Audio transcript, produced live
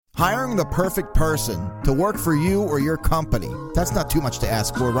Hiring the perfect person to work for you or your company. That's not too much to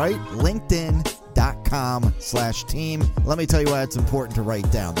ask for, right? LinkedIn.com/team. Let me tell you why it's important to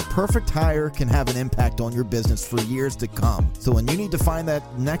write down. The perfect hire can have an impact on your business for years to come. So when you need to find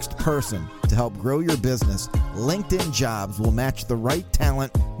that next person to help grow your business, LinkedIn Jobs will match the right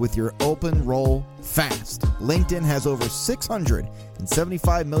talent with your open role fast. LinkedIn has over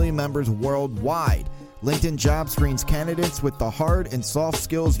 675 million members worldwide. LinkedIn Jobs screens candidates with the hard and soft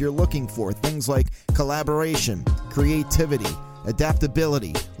skills you're looking for. Things like collaboration, creativity,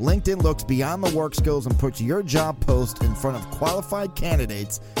 adaptability. LinkedIn looks beyond the work skills and puts your job post in front of qualified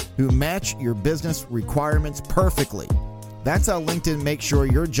candidates who match your business requirements perfectly. That's how LinkedIn makes sure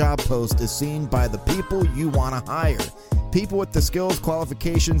your job post is seen by the people you want to hire. People with the skills,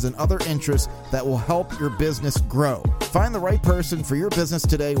 qualifications, and other interests that will help your business grow. Find the right person for your business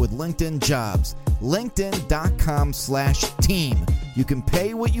today with LinkedIn Jobs. LinkedIn.com/team. You can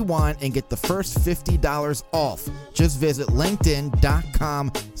pay what you want and get the first $50 off. Just visit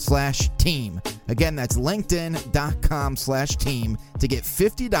LinkedIn.com/team. Again, that's LinkedIn.com/team to get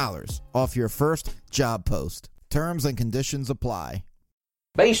 $50 off your first job post. Terms and conditions apply.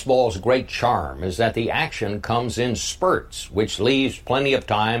 Baseball's great charm is that the action comes in spurts, which leaves plenty of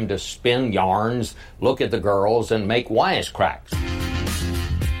time to spin yarns, look at the girls, and make wisecracks.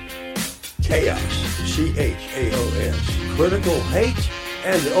 Chaos, C-H-A-O-S, critical hate,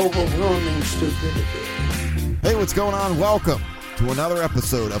 and overwhelming stupidity. Hey, what's going on? Welcome to another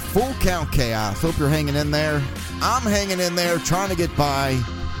episode of Full Count Chaos. Hope you're hanging in there. I'm hanging in there, trying to get by,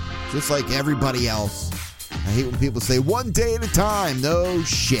 just like everybody else. I hate when people say, one day at a time. No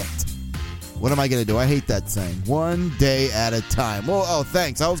shit. What am I going to do? I hate that saying. One day at a time. Well, oh,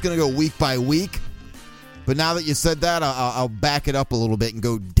 thanks. I was going to go week by week. But now that you said that, I'll back it up a little bit and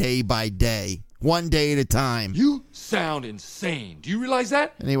go day by day. One day at a time. You sound insane. Do you realize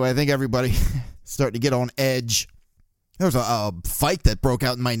that? Anyway, I think everybody starting to get on edge. There was a fight that broke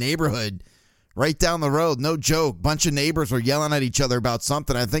out in my neighborhood right down the road. No joke. Bunch of neighbors were yelling at each other about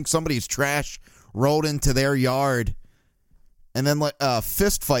something. I think somebody's trash rolled into their yard, and then a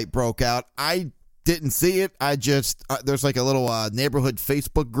fist fight broke out. I didn't see it. I just there's like a little neighborhood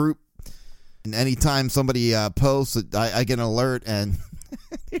Facebook group, and anytime somebody posts, I get an alert, and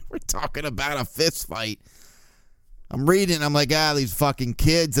they were talking about a fist fight. I'm reading, I'm like, these fucking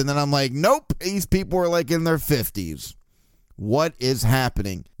kids, and then I'm like, nope, these people are like in their 50s. What is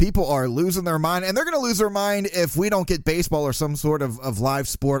happening? People are losing their mind, and they're going to lose their mind if we don't get baseball or some sort of live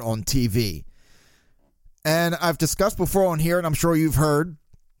sport on TV. And I've discussed before on here, and I'm sure you've heard,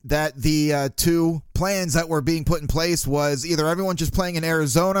 that the two plans that were being put in place was either everyone just playing in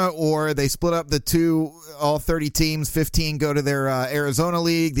Arizona, or they split up the two, all 30 teams, 15 go to their Arizona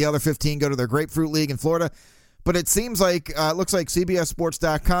league, the other 15 go to their Grapefruit League in Florida. But it seems like, it looks like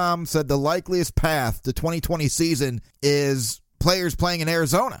CBSSports.com said the likeliest path to 2020 season is players playing in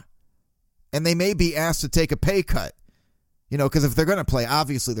Arizona. And they may be asked to take a pay cut. You know, because if they're going to play,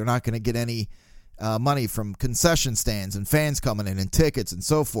 obviously they're not going to get any money from concession stands and fans coming in and tickets and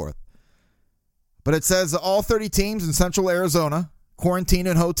so forth. But it says all 30 teams in central Arizona quarantine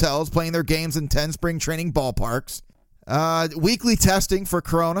in hotels, playing their games in 10 spring training ballparks. Weekly testing for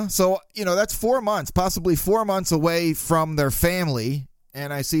corona. So, you know, that's 4 months, possibly 4 months away from their family.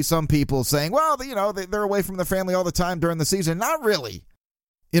 And I see some people saying, well, you know, they're away from their family all the time during the season. Not really.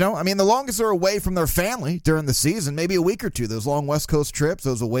 You know, I mean, the longest they're away from their family during the season, maybe a week or two. Those long West Coast trips,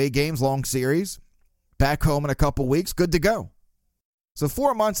 those away games, long series. Back home in a couple weeks, good to go. So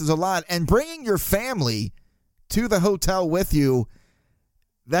 4 months is a lot. And bringing your family to the hotel with you,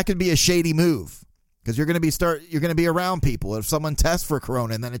 that could be a shady move. Because you're going to be around people. If someone tests for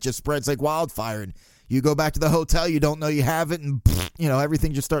corona and then it just spreads like wildfire, and you go back to the hotel, you don't know you have it, and you know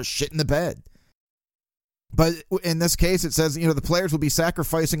everything just starts shitting the bed. But in this case, it says, you know, the players will be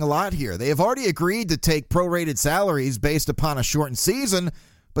sacrificing a lot here. They have already agreed to take prorated salaries based upon a shortened season,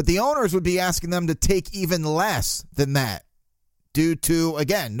 but the owners would be asking them to take even less than that due to,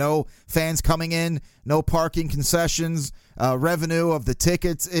 again, no fans coming in, no parking concessions, revenue of the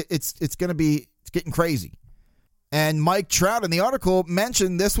tickets. It's getting crazy. And Mike Trout in the article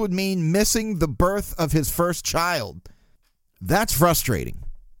mentioned this would mean missing the birth of his first child. That's frustrating.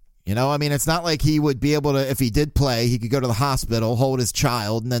 You know, I mean, it's not like he would be able to, if he did play, he could go to the hospital, hold his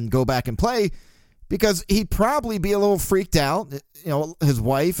child, and then go back and play, because he'd probably be a little freaked out. You know, his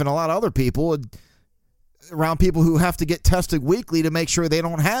wife and a lot of other people, around people who have to get tested weekly to make sure they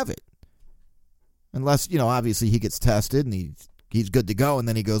don't have it. Unless, you know, obviously he gets tested and he's good to go, and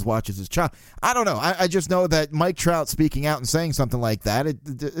then he goes watches his child. I don't know. I just know that Mike Trout speaking out and saying something like that,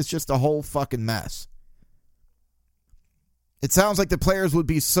 it's just a whole fucking mess. It sounds like the players would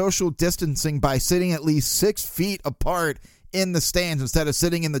be social distancing by sitting at least 6 feet apart in the stands instead of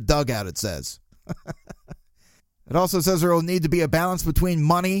sitting in the dugout, it says. It also says there will need to be a balance between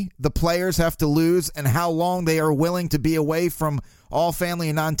money the players have to lose and how long they are willing to be away from all family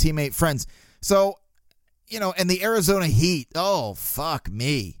and non-teammate friends. So, and the Arizona Heat, oh, fuck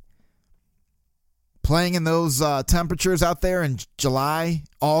me. Playing in those temperatures out there in July,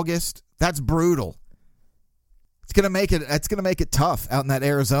 August, that's brutal. It's going to make it tough out in that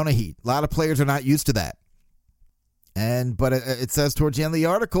Arizona heat. A lot of players are not used to that. But it says towards the end of the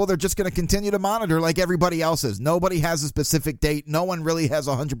article, they're just going to continue to monitor like everybody else is. Nobody has a specific date. No one really has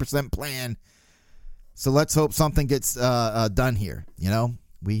a 100% plan. So let's hope something gets done here.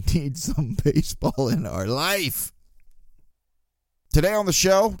 We need some baseball in our life. Today on the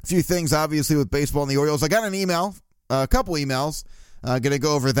show, a few things obviously with baseball and the Orioles. I got an email, a couple emails. Going to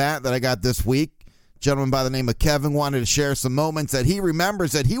go over that I got this week. A gentleman by the name of Kevin wanted to share some moments that he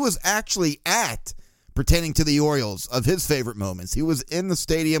remembers that he was actually at pertaining to the Orioles, of his favorite moments. He was in the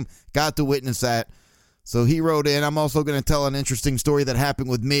stadium, got to witness that. So he wrote in. I'm also going to tell an interesting story that happened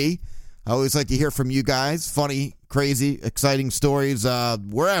with me. I always like to hear from you guys. Funny, crazy, exciting stories,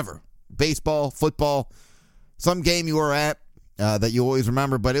 wherever. Baseball, football, some game you were at that you always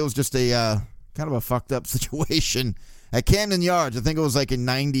remember. But it was just a kind of a fucked up situation at Camden Yards. I think it was like in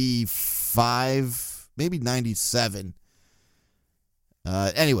 95, maybe 97.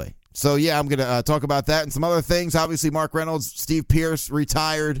 Anyway. So, yeah, I'm going to talk about that and some other things. Obviously, Mark Reynolds, Steve Pierce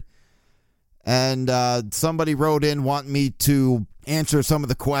retired. And somebody wrote in wanting me to answer some of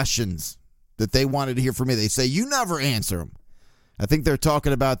the questions that they wanted to hear from me. They say, you never answer them. I think they're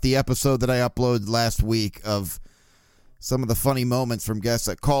talking about the episode that I uploaded last week of some of the funny moments from guests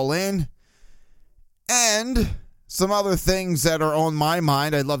that call in. And some other things that are on my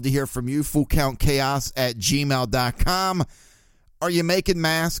mind. I'd love to hear from you. FullCountChaos@gmail.com. Are you making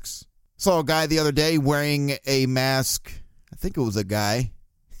masks? Saw a guy the other day wearing a mask. I think it was a guy.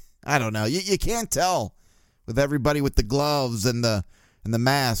 I don't know. You can't tell with everybody with the gloves and the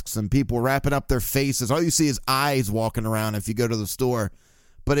masks and people wrapping up their faces. All you see is eyes walking around if you go to the store.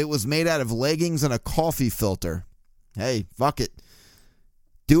 But it was made out of leggings and a coffee filter. Hey, fuck it.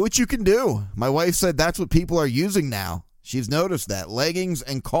 Do what you can do. My wife said that's what people are using now. She's noticed that. Leggings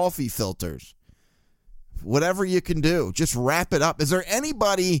and coffee filters. Whatever you can do, just wrap it up. Is there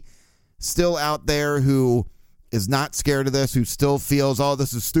anybody still out there who is not scared of this, who still feels, oh,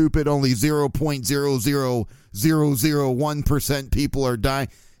 this is stupid, only 0.00001% people are dying?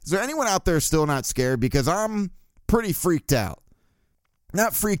 Is there anyone out there still not scared? Because I'm pretty freaked out.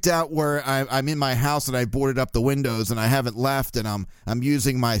 Not freaked out where I'm in my house and I boarded up the windows and I haven't left and I'm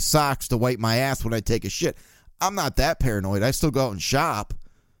using my socks to wipe my ass when I take a shit. I'm not that paranoid. I still go out and shop.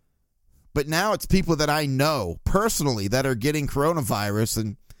 But now it's people that I know personally that are getting coronavirus,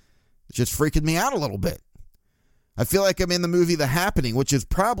 and it's just freaking me out a little bit. I feel like I'm in the movie The Happening, which is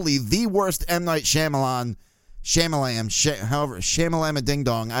probably the worst M. Night Shyamalan, Shyamalama Ding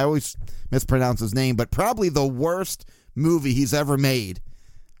Dong. I always mispronounce his name, but probably the worst movie he's ever made.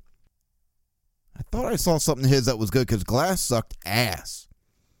 I thought I saw something of his that was good because Glass sucked ass.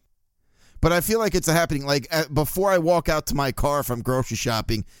 But I feel like it's a happening. Like, before I walk out to my car if I'm grocery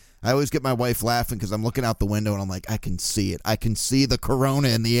shopping, I always get my wife laughing because I'm looking out the window and I'm like, I can see it. I can see the corona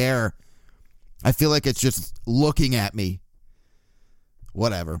in the air. I feel like it's just looking at me.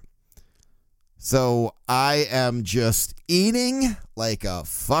 Whatever. So I am just eating like a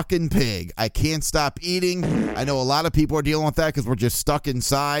fucking pig. I can't stop eating. I know a lot of people are dealing with that because we're just stuck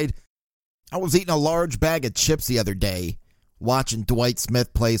inside. I was eating a large bag of chips the other day, watching Dwight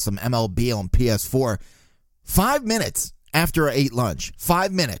Smith play some MLB on PS4. 5 minutes after I ate lunch.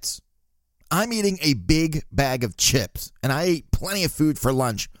 5 minutes. I'm eating a big bag of chips, and I ate plenty of food for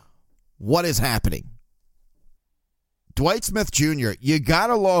lunch. What is happening? Dwight Smith Jr., you got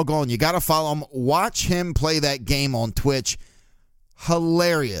to log on. You got to follow him. Watch him play that game on Twitch.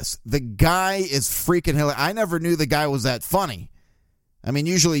 Hilarious. The guy is freaking hilarious. I never knew the guy was that funny. I mean,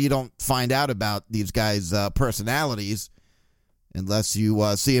 usually you don't find out about these guys' personalities unless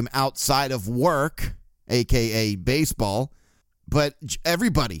you see him outside of work, a.k.a. baseball. But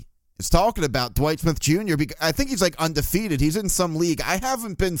everybody is talking about Dwight Smith Jr. because I think he's like undefeated. He's in some league. I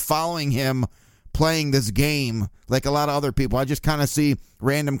haven't been following him playing this game like a lot of other people. I just kind of see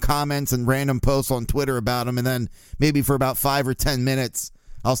random comments and random posts on Twitter about him, and then maybe for about 5 or 10 minutes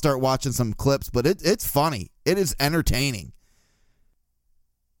I'll start watching some clips. But it's funny. It is entertaining.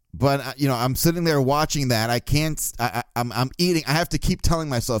 But, you know, I'm sitting there watching that. I can't, I'm eating. I have to keep telling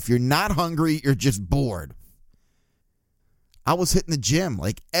myself, you're not hungry, you're just bored. I was hitting the gym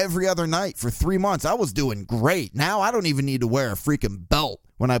like every other night for 3 months. I was doing great. Now I don't even need to wear a freaking belt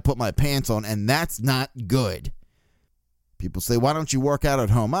when I put my pants on, and that's not good. People say, why don't you work out at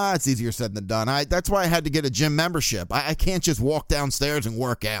home? It's easier said than done. That's why I had to get a gym membership. I can't just walk downstairs and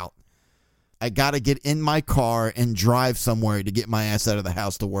work out. I got to get in my car and drive somewhere to get my ass out of the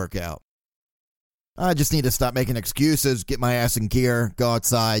house to work out. I just need to stop making excuses, get my ass in gear, go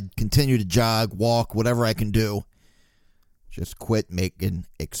outside, continue to jog, walk, whatever I can do. Just quit making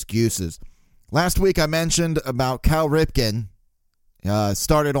excuses. Last week I mentioned about Cal Ripken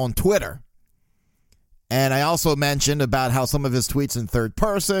started on Twitter. And I also mentioned about how some of his tweets in third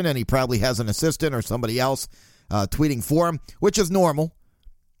person, and he probably has an assistant or somebody else tweeting for him, which is normal.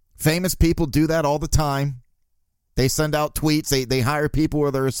 Famous people do that all the time. They send out tweets. They hire people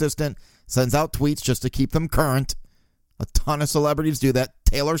or their assistant sends out tweets just to keep them current. A ton of celebrities do that.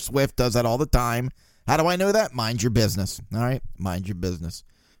 Taylor Swift does that all the time. How do I know that? Mind your business. All right? Mind your business.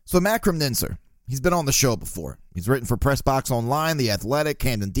 So Matt Kremnitzer, he's been on the show before. He's written for PressBox Online, The Athletic,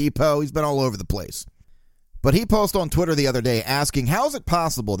 Camden Depot. He's been all over the place. But he posted on Twitter the other day asking, how is it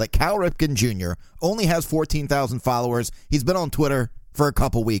possible that Cal Ripken Jr. only has 14,000 followers? He's been on Twitter for a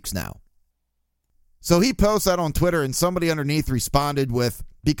couple weeks now. So he posts that on Twitter, and somebody underneath responded with,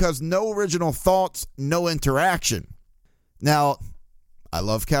 because no original thoughts, no interaction. Now, I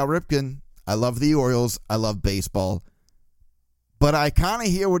love Cal Ripken. I love the Orioles. I love baseball. But I kind of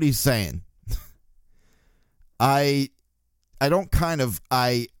hear what he's saying. I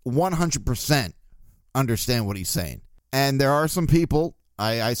 100% understand what he's saying. And there are some people,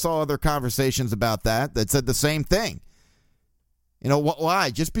 I saw other conversations about that said the same thing. You know,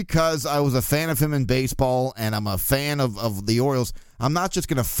 why? Just because I was a fan of him in baseball and I'm a fan of the Orioles, I'm not just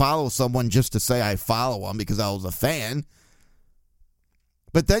going to follow someone just to say I follow him because I was a fan.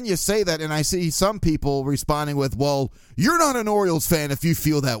 But then you say that, and I see some people responding with, well, you're not an Orioles fan if you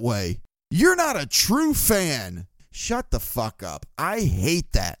feel that way. You're not a true fan. Shut the fuck up. I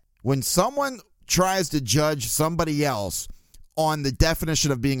hate that. When someone tries to judge somebody else on the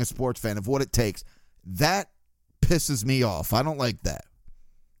definition of being a sports fan, of what it takes, that pisses me off. I don't like that.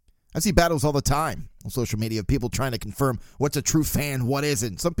 I see battles all the time on social media of people trying to confirm what's a true fan, what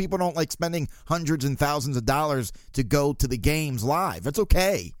isn't. Some people don't like spending hundreds and thousands of dollars to go to the games live. It's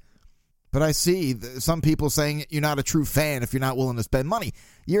okay. But I see some people saying you're not a true fan if you're not willing to spend money.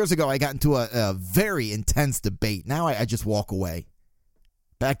 Years ago, I got into a very intense debate. Now I just walk away.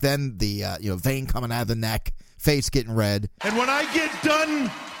 Back then, the vein coming out of the neck, face getting red. And when I get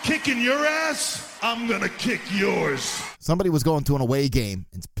done kicking your ass, I'm going to kick yours. Somebody was going to an away game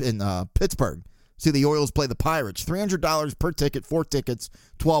in Pittsburgh. See the Orioles play the Pirates. $300 per ticket, 4 tickets,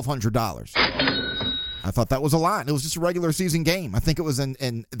 $1,200. I thought that was a lot. It was just a regular season game. I think it was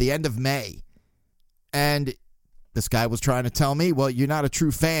in the end of May. And this guy was trying to tell me, well, you're not a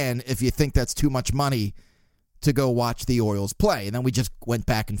true fan if you think that's too much money to go watch the Orioles play. And then we just went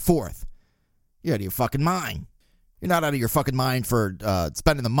back and forth. You're out of your fucking mind. You're not out of your fucking mind for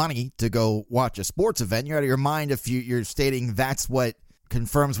spending the money to go watch a sports event. You're out of your mind if you're stating that's what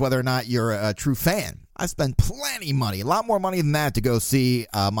confirms whether or not you're a true fan. I spend plenty of money, a lot more money than that, to go see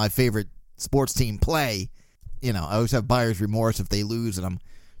my favorite sports team play. You know, I always have buyer's remorse if they lose and I'm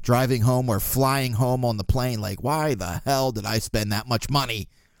driving home or flying home on the plane. Like, why the hell did I spend that much money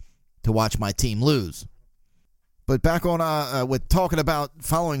to watch my team lose? But back on with talking about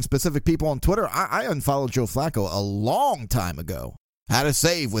following specific people on Twitter, I unfollowed Joe Flacco a long time ago. How to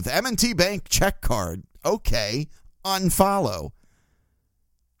save with M&T Bank check card. Okay, unfollow.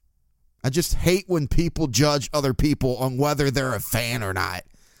 I just hate when people judge other people on whether they're a fan or not.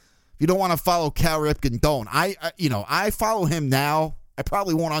 If you don't want to follow Cal Ripken, don't. I follow him now. I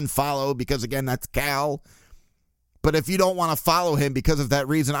probably won't unfollow because, again, that's Cal. But if you don't want to follow him because of that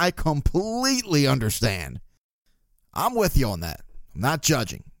reason, I completely understand. I'm with you on that. I'm not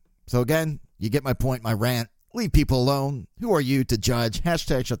judging. So, again, you get my point, my rant. Leave people alone. Who are you to judge?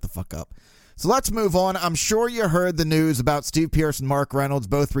 Hashtag shut the fuck up. So let's move on. I'm sure you heard the news about Steve Pearce and Mark Reynolds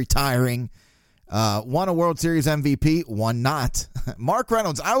both retiring. One a World Series MVP, one not. Mark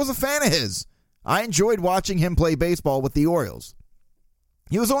Reynolds, I was a fan of his. I enjoyed watching him play baseball with the Orioles.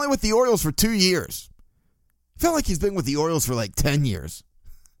 He was only with the Orioles for 2 years. I feel like he's been with the Orioles for like 10 years.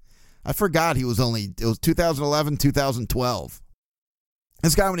 I forgot it was 2011, 2012.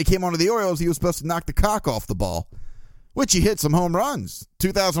 This guy, when he came onto the Orioles, he was supposed to knock the cock off the ball, which he hit some home runs.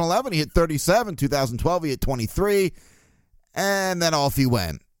 2011, he hit 37. 2012, he hit 23. And then off he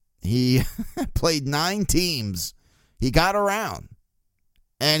went. He played 9 teams. He got around.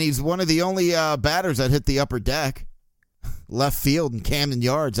 And he's one of the only batters that hit the upper deck. Left field in Camden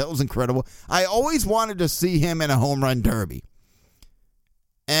Yards. That was incredible. I always wanted to see him in a home run derby.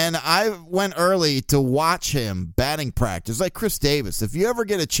 And I went early to watch him batting practice, like Chris Davis. If you ever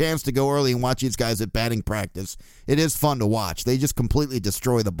get a chance to go early and watch these guys at batting practice, it is fun to watch. They just completely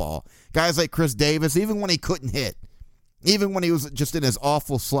destroy the ball. Guys like Chris Davis, even when he couldn't hit, even when he was just in his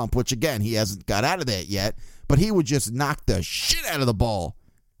awful slump, which, again, he hasn't got out of that yet, but he would just knock the shit out of the ball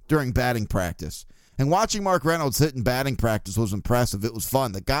during batting practice. And watching Mark Reynolds hit in batting practice was impressive. It was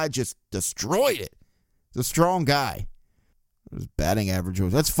fun. The guy just destroyed it. He's a strong guy. His batting average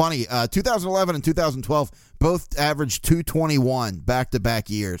was. That's funny. 2011 and 2012 both averaged 221 back-to-back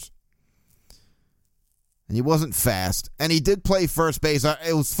years. And he wasn't fast. And he did play first base.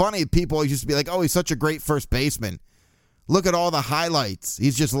 It was funny. People used to be like, oh, he's such a great first baseman. Look at all the highlights.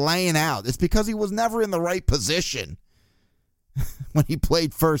 He's just laying out. It's because he was never in the right position when he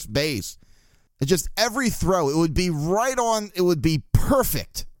played first base. It's just every throw, it would be right on. It would be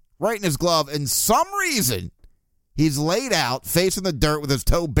perfect right in his glove. And some reason, he's laid out, facing the dirt with his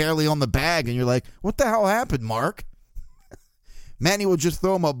toe barely on the bag, and you're like, what the hell happened, Mark? Manny would just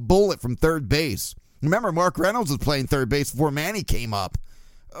throw him a bullet from third base. Remember, Mark Reynolds was playing third base before Manny came up.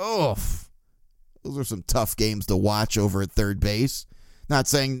 Oh, those are some tough games to watch over at third base. Not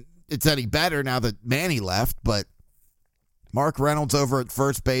saying it's any better now that Manny left, but Mark Reynolds over at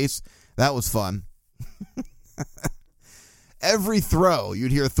first base, that was fun. Every throw,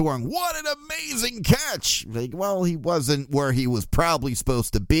 you'd hear Thorne, what an amazing catch. Like, well, he wasn't where he was probably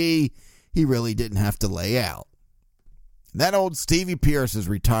supposed to be. He really didn't have to lay out. That old Stevie Pearce is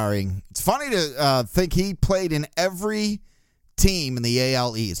retiring. It's funny to think he played in every team in the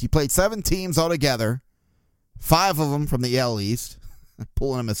AL East. He played 7 teams altogether, 5 of them from the AL East.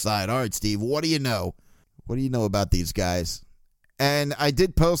 Pulling him aside. All right, Steve, what do you know? What do you know about these guys? And I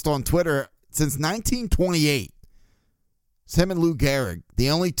did post on Twitter, since 1928, it's him and Lou Gehrig, the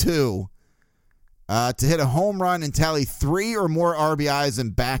only two to hit a home run and tally 3 or more RBIs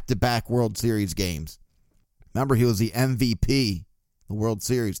in back-to-back World Series games. Remember, he was the MVP, the World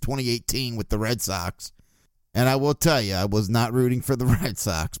Series, 2018 with the Red Sox. And I will tell you, I was not rooting for the Red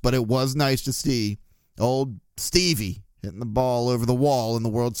Sox, but it was nice to see old Stevie hitting the ball over the wall in the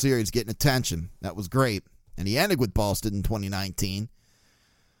World Series, getting attention. That was great. And he ended with Boston in 2019.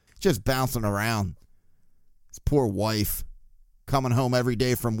 Just bouncing around. His poor wife coming home every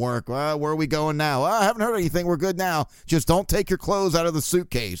day from work. Well, where are we going now? Well, I haven't heard anything. We're good now. Just don't take your clothes out of the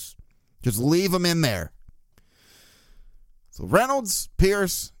suitcase. Just leave them in there. So Reynolds,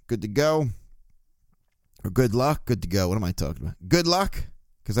 Pearce, good to go. Or good luck, good to go. What am I talking about? Good luck,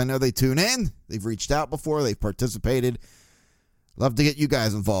 because I know they tune in. They've reached out before. They've participated. Love to get you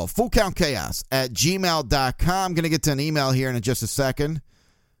guys involved. FullCountChaos@gmail.com. I'm going to get to an email here in just a second.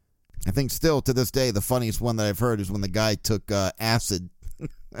 I think still to this day, the funniest one that I've heard is when the guy took acid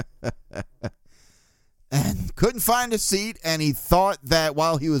and couldn't find a seat, and he thought that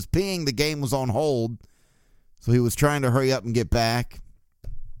while he was peeing, the game was on hold. So he was trying to hurry up and get back.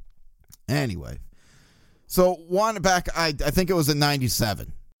 Anyway. So one back, I think it was in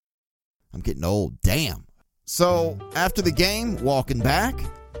 97. I'm getting old. Damn. So after the game, walking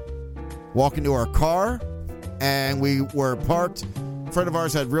to our car, and we were parked. A friend of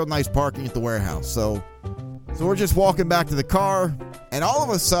ours had real nice parking at the warehouse. So we're just walking back to the car, and all of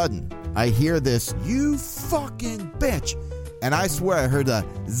a sudden, I hear this, you fucking bitch. And I swear I heard a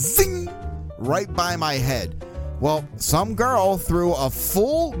zing right by my head. Well, some girl threw a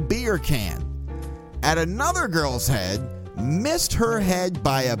full beer can at another girl's head, missed her head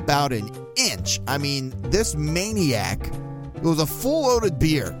by about an inch. I mean, this maniac, it was a full loaded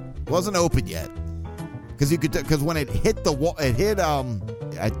beer. It wasn't open yet. Because when it hit the wall,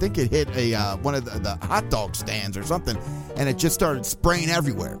 I think it hit one of the hot dog stands or something, and it just started spraying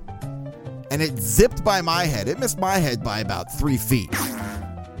everywhere. And it zipped by my head. It missed my head by about 3 feet.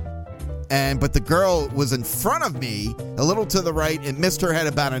 But the girl was in front of me, a little to the right, and missed her head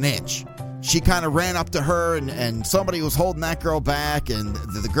about an inch. She kind of ran up to her, and somebody was holding that girl back, and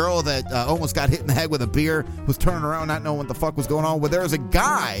the girl that almost got hit in the head with a beer was turning around, not knowing what the fuck was going on. Well, there was a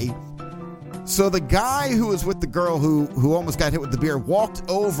guy. So the guy who was with the girl who almost got hit with the beer walked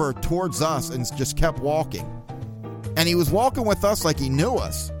over towards us and just kept walking. And he was walking with us like he knew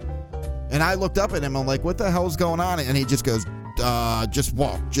us. And I looked up at him, I'm like, what the hell is going on? And he just goes, just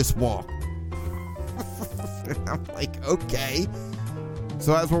walk. I'm like, okay.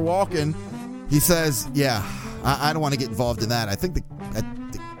 So as we're walking, he says, yeah, I don't want to get involved in that. I think the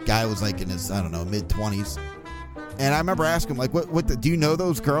guy was like in his, mid-20s. And I remember asking him, like, do you know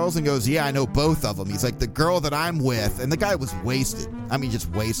those girls? And he goes, yeah, I know both of them. He's like, the girl that I'm with, and the guy was wasted. I mean, just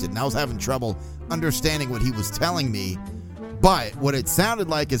wasted. And I was having trouble understanding what he was telling me. But what it sounded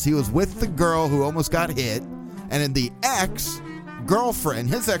like is he was with the girl who almost got hit, and then the ex girlfriend,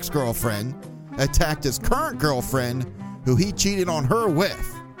 his ex-girlfriend, attacked his current girlfriend, who he cheated on her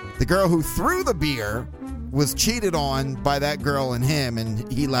with. The girl who threw the beer was cheated on by that girl and him,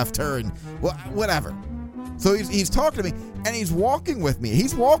 and he left her, and whatever. So he's talking to me, and he's walking with me.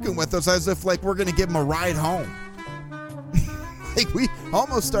 He's walking with us as if like we're going to give him a ride home. Like we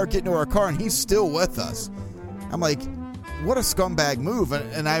almost start getting to our car, and he's still with us. I'm like, what a scumbag move.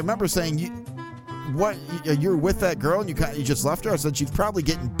 And I remember saying, you're with that girl and you just left her? I said, she's probably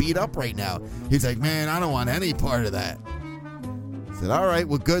getting beat up right now. He's like, man, I don't want any part of that. I said, all right,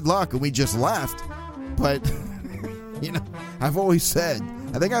 well, good luck. And we just left. But, I've always said,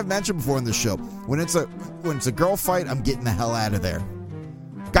 I think I've mentioned before in the show, when it's a girl fight, I'm getting the hell out of there.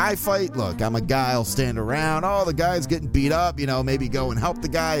 Guy fight, look, I'm a guy, I'll stand around. Oh, the guy's getting beat up, maybe go and help the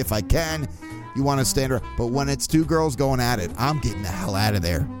guy if I can. You want to stand around. But when it's two girls going at it, I'm getting the hell out of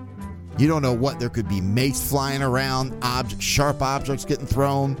there. You don't know what. There could be mace flying around, sharp objects getting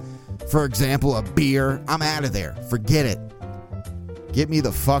thrown. For example, a beer. I'm out of there. Forget it. Get me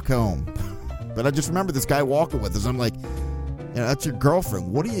the fuck home. But I just remember this guy walking with us. I'm like, that's your girlfriend.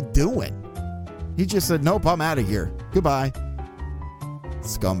 What are you doing? He just said, nope, I'm out of here. Goodbye.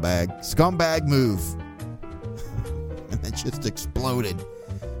 Scumbag move. And it just exploded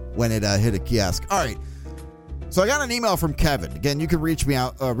when it hit a kiosk. All right. So I got an email from Kevin. Again, you can reach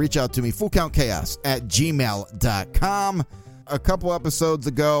out to me, fullcountchaos@gmail.com. A couple episodes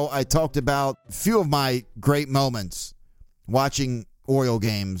ago, I talked about a few of my great moments watching Oriole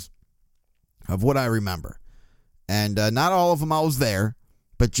games of what I remember. And not all of them I was there,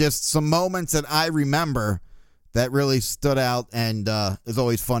 but just some moments that I remember that really stood out and is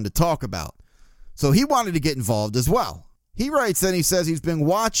always fun to talk about. So he wanted to get involved as well. He writes in, he says he's been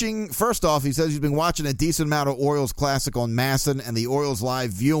watching, first off, he says he's been watching a decent amount of Orioles Classic on MASN and the Orioles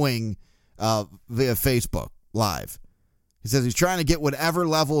Live viewing via Facebook Live. He says he's trying to get whatever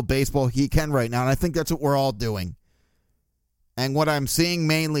level of baseball he can right now, and I think that's what we're all doing. And what I'm seeing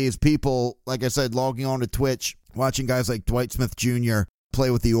mainly is people, like I said, logging on to Twitch, watching guys like Dwight Smith Jr.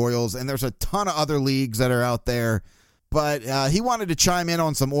 play with the Orioles, and there's a ton of other leagues that are out there. But he wanted to chime in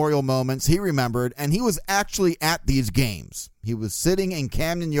on some Oriole moments he remembered, and he was actually at these games. He was sitting in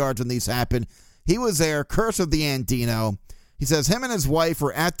Camden Yards when these happened. He was there, Curse of the Andino. He says him and his wife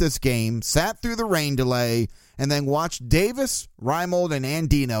were at this game, sat through the rain delay, and then watched Davis, Reimold, and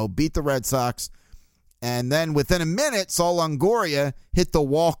Andino beat the Red Sox. And then within a minute, saw Longoria hit the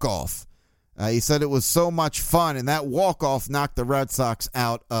walk-off. He said it was so much fun, and that walk-off knocked the Red Sox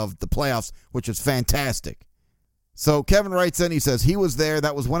out of the playoffs, which was fantastic. So Kevin writes in, he says he was there.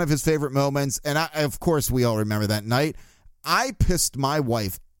 That was one of his favorite moments. And of course, we all remember that night. I pissed my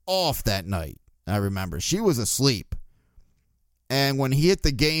wife off that night. I remember. She was asleep. And when he hit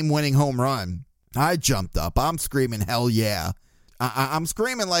the game-winning home run, I jumped up. I'm screaming, hell yeah. I'm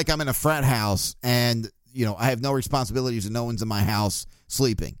screaming like I'm in a frat house and, I have no responsibilities and no one's in my house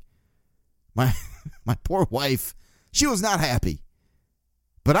sleeping. My poor wife, she was not happy.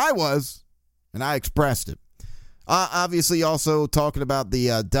 But I was, and I expressed it. Obviously, also talking about the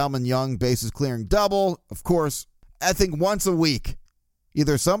Delmon Young bases clearing double. Of course, I think once a week,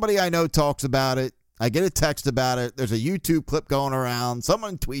 either somebody I know talks about it, I get a text about it, there's a YouTube clip going around,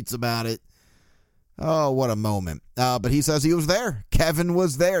 someone tweets about it. Oh, what a moment. But he says he was there. Kevin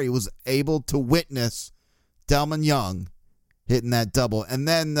was there. He was able to witness Delmon Young hitting that double. And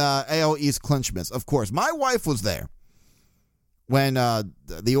then AL East clinch miss. Of course, my wife was there. When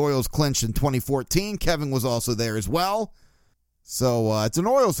the Orioles clinched in 2014, Kevin was also there as well. So it's an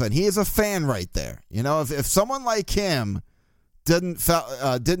Orioles fan. He is a fan right there. If someone like him didn't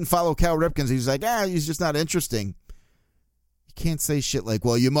follow Cal Ripken, he's like, he's just not interesting. You can't say shit like,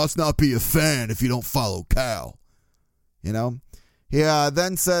 well, you must not be a fan if you don't follow Cal. He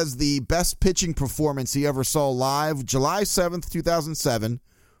then says the best pitching performance he ever saw live, July 7th, 2007,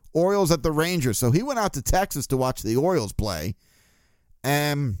 Orioles at the Rangers. So he went out to Texas to watch the Orioles play.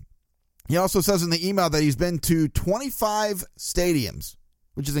 And he also says in the email that he's been to 25 stadiums,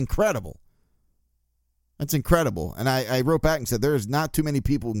 which is incredible. That's incredible. And I wrote back and said, there is not too many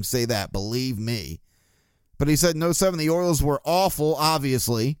people who can say that, believe me. But he said in 07, the Orioles were awful,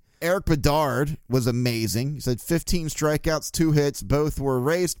 obviously. Eric Bedard was amazing. He said 15 strikeouts, 2 hits. Both were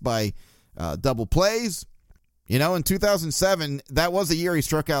erased by double plays. In 2007, that was the year he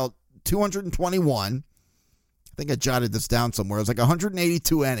struck out 221. I think I jotted this down somewhere. It was like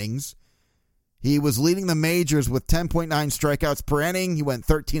 182 innings. He was leading the majors with 10.9 strikeouts per inning. He went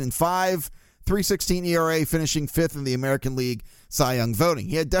 13-5, 3.16 ERA, finishing 5th in the American League Cy Young voting.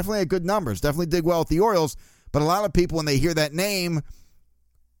 He had definitely had good numbers, definitely did well with the Orioles, but a lot of people, when they hear that name,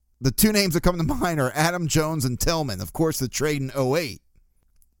 the two names that come to mind are Adam Jones and Tillman. Of course, the trade in 08.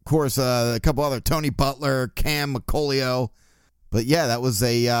 Of course, a couple other, Tony Butler, Cam McColio. But yeah, that was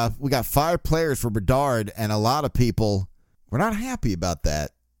we got 5 players for Bedard, and a lot of people were not happy about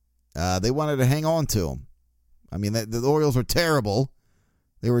that. They wanted to hang on to him. I mean, the Orioles were terrible.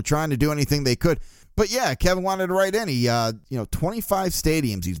 They were trying to do anything they could. But yeah, Kevin wanted to write in. He, 25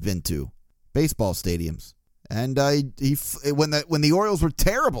 stadiums he's been to, baseball stadiums. And when the Orioles were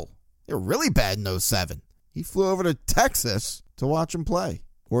terrible, they were really bad in 07. He flew over to Texas to watch them play.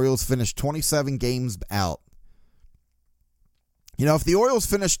 Orioles finished 27 games out. You know, if the Orioles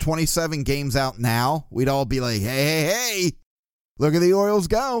finished 27 games out now, we'd all be like, hey, look at the Orioles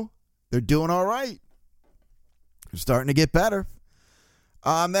go. They're doing all right. They're starting to get better.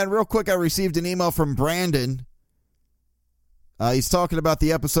 Then real quick, I received an email from Brandon. He's talking about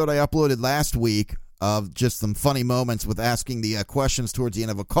the episode I uploaded last week of just some funny moments with asking the questions towards the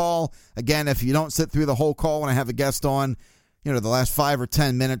end of a call. Again, if you don't sit through the whole call when I have a guest on, the last 5 or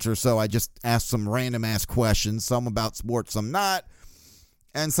 10 minutes or so, I just ask some random ass questions, some about sports, some not.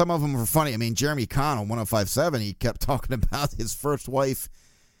 And some of them were funny. I mean, Jeremy Kahn on 105.7, he kept talking about his first wife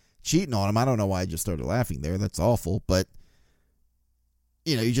cheating on him. I don't know why I just started laughing there. That's awful. But,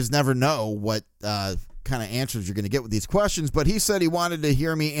 you just never know what kind of answers you're going to get with these questions. But he said he wanted to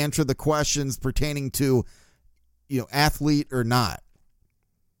hear me answer the questions pertaining to, athlete or not.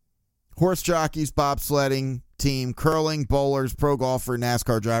 Horse jockeys, bobsledding team, curling, bowlers, pro golfer,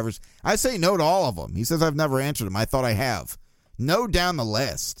 NASCAR drivers. I say no to all of them. He says I've never answered them. I thought I have. No down the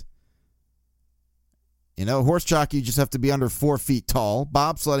list. Horse jockey, you just have to be under 4 feet tall.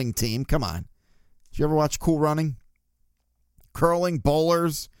 Bobsledding team, come on. Did you ever watch Cool Running? Curling,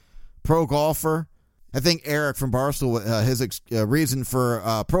 bowlers, pro golfer. I think Eric from Barstool, his reason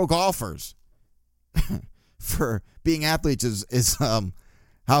for pro golfers for being athletes is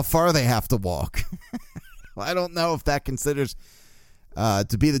how far they have to walk. I don't know if that considers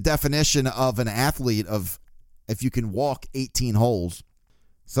to be the definition of an athlete of if you can walk 18 holes.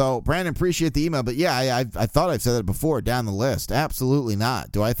 So, Brandon, appreciate the email. But, yeah, I thought I've said it before, down the list. Absolutely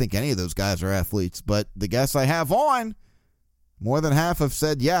not. Do I think any of those guys are athletes? But the guests I have on, more than half have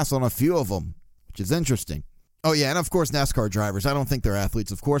said yes on a few of them, which is interesting. Oh, yeah, and, of course, NASCAR drivers. I don't think they're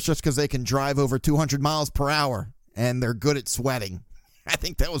athletes, of course, just because they can drive over 200 miles per hour and they're good at sweating. I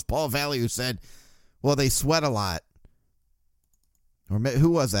think that was Paul Valley who said, well, they sweat a lot. Or who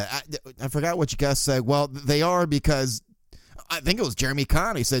was that? I forgot what you guys said. Well, they are because I think it was Jeremy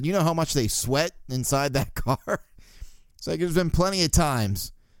Kahn. He said, you know how much they sweat inside that car? It's like there's been plenty of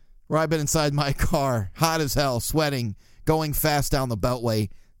times where I've been inside my car, hot as hell, sweating, going fast down the Beltway.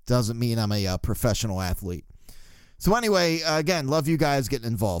 Doesn't mean I'm a professional athlete. So anyway, again, love you guys getting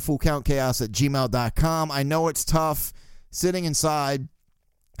involved. FullCountChaos@gmail.com. I know it's tough sitting inside.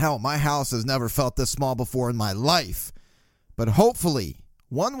 Hell, my house has never felt this small before in my life. But hopefully,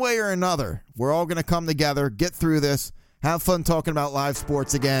 one way or another, we're all going to come together, get through this, have fun talking about live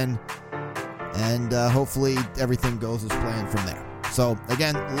sports again, and hopefully everything goes as planned from there. So,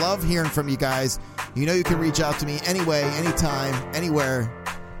 again, love hearing from you guys. You know you can reach out to me anyway, anytime, anywhere.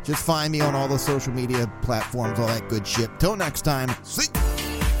 Just find me on all the social media platforms, all that good shit. Till next time, see